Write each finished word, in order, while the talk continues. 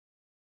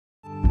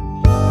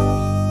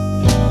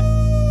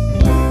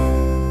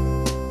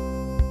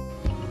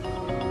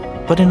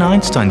But in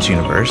Einstein's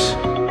universe,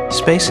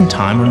 space and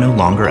time are no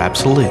longer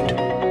absolute.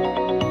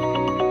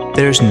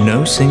 There is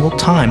no single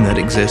time that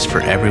exists for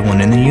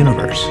everyone in the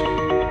universe.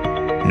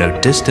 No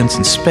distance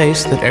in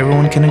space that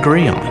everyone can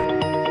agree on.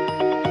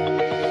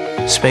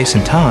 Space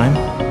and time,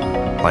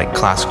 like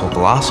classical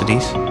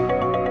velocities,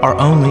 are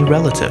only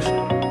relative.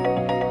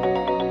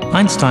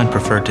 Einstein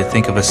preferred to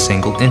think of a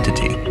single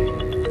entity,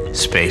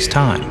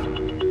 space-time,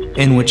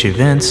 in which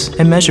events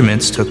and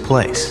measurements took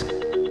place.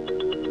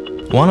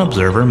 One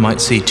observer might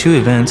see two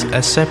events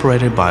as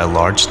separated by a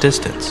large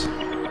distance,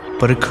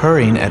 but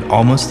occurring at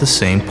almost the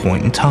same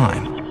point in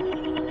time,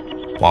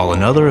 while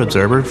another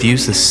observer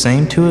views the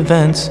same two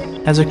events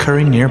as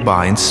occurring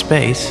nearby in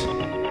space,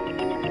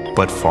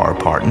 but far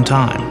apart in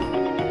time.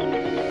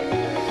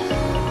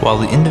 While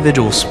the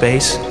individual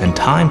space and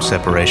time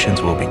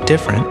separations will be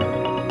different,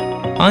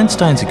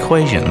 Einstein's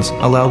equations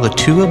allow the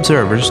two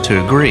observers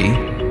to agree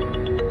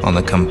on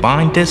the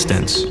combined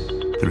distance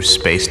through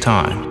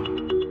space-time.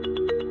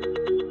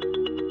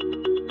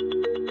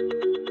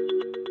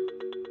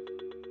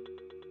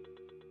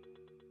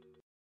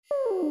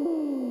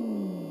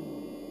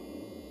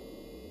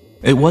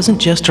 It wasn't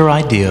just her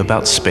idea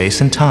about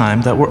space and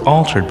time that were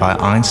altered by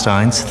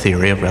Einstein's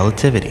theory of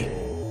relativity.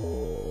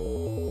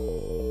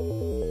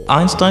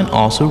 Einstein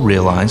also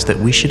realized that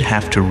we should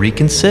have to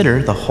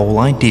reconsider the whole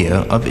idea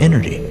of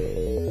energy.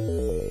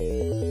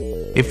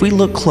 If we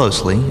look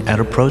closely at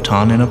a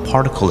proton in a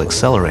particle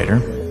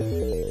accelerator,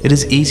 it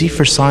is easy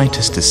for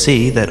scientists to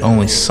see that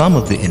only some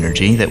of the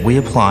energy that we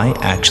apply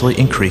actually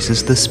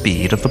increases the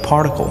speed of the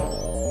particle.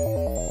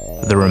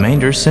 The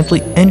remainder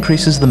simply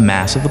increases the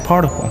mass of the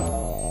particle.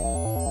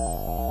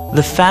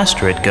 The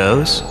faster it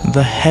goes,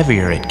 the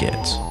heavier it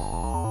gets.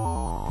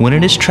 When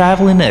it is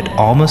traveling at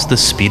almost the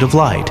speed of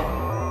light,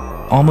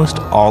 almost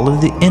all of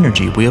the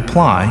energy we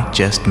apply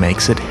just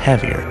makes it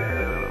heavier.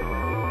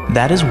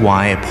 That is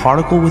why a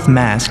particle with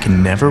mass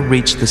can never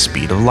reach the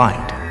speed of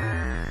light.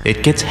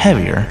 It gets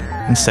heavier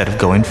instead of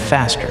going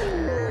faster.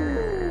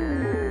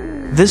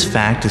 This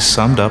fact is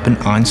summed up in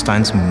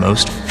Einstein's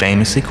most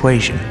famous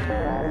equation,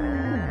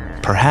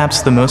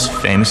 perhaps the most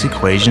famous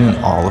equation in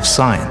all of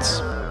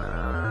science.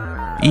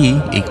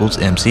 E equals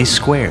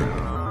mc².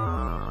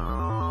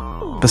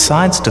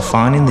 Besides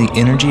defining the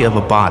energy of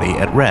a body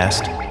at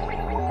rest,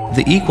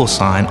 the equal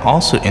sign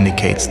also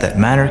indicates that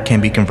matter can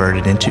be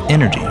converted into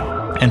energy,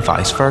 and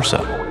vice versa.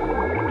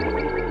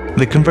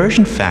 The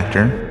conversion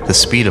factor, the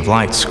speed of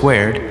light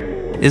squared,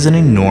 is an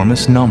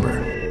enormous number.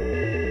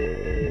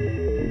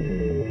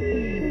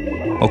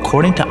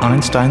 According to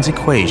Einstein's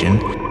equation,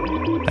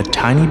 a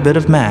tiny bit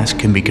of mass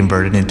can be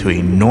converted into an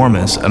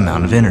enormous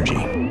amount of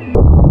energy.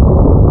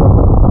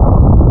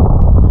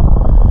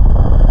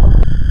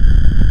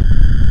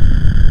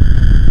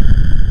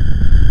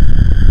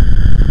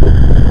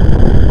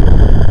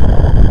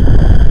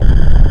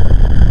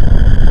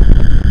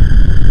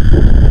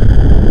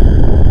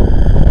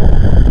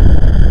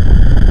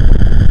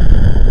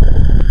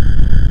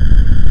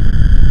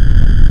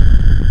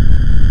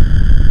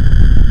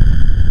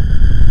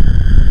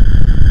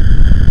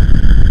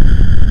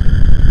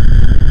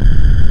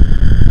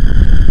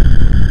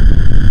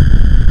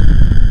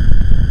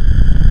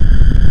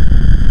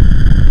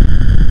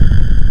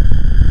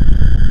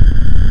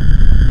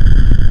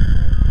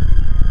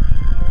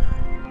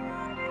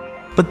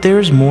 But there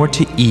is more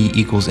to E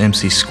equals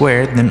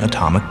mc² than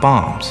atomic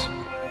bombs.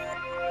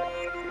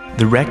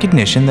 The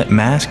recognition that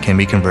mass can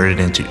be converted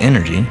into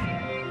energy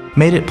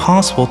made it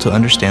possible to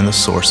understand the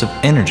source of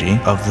energy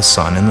of the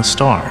sun and the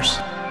stars,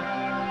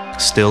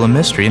 still a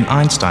mystery in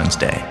Einstein's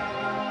day.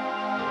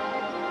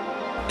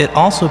 It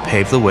also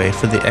paved the way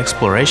for the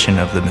exploration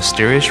of the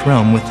mysterious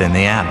realm within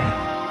the atom,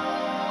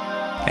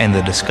 and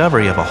the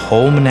discovery of a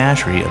whole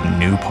menagerie of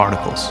new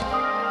particles,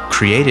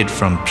 created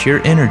from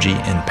pure energy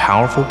in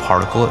powerful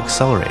particle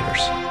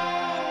accelerators.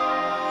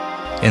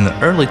 In the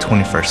early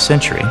 21st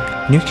century,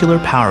 nuclear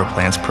power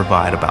plants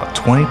provide about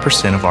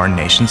 20% of our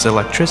nation's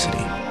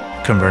electricity,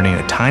 converting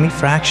a tiny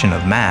fraction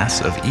of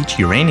mass of each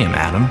uranium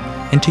atom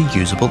into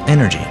usable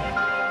energy.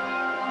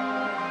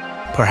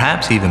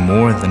 Perhaps even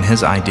more than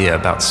his idea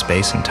about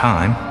space and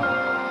time,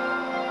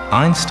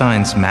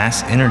 Einstein's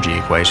mass-energy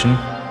equation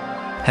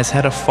has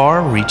had a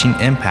far-reaching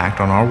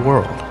impact on our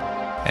world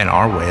and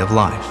our way of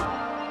life.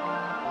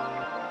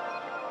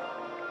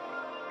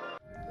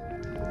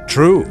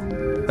 True,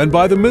 and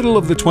by the middle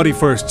of the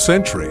 21st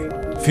century,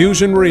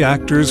 fusion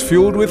reactors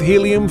fueled with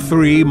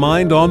helium-3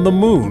 mined on the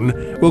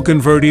moon will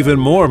convert even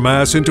more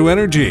mass into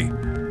energy,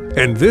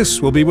 and this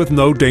will be with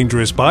no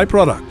dangerous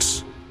byproducts.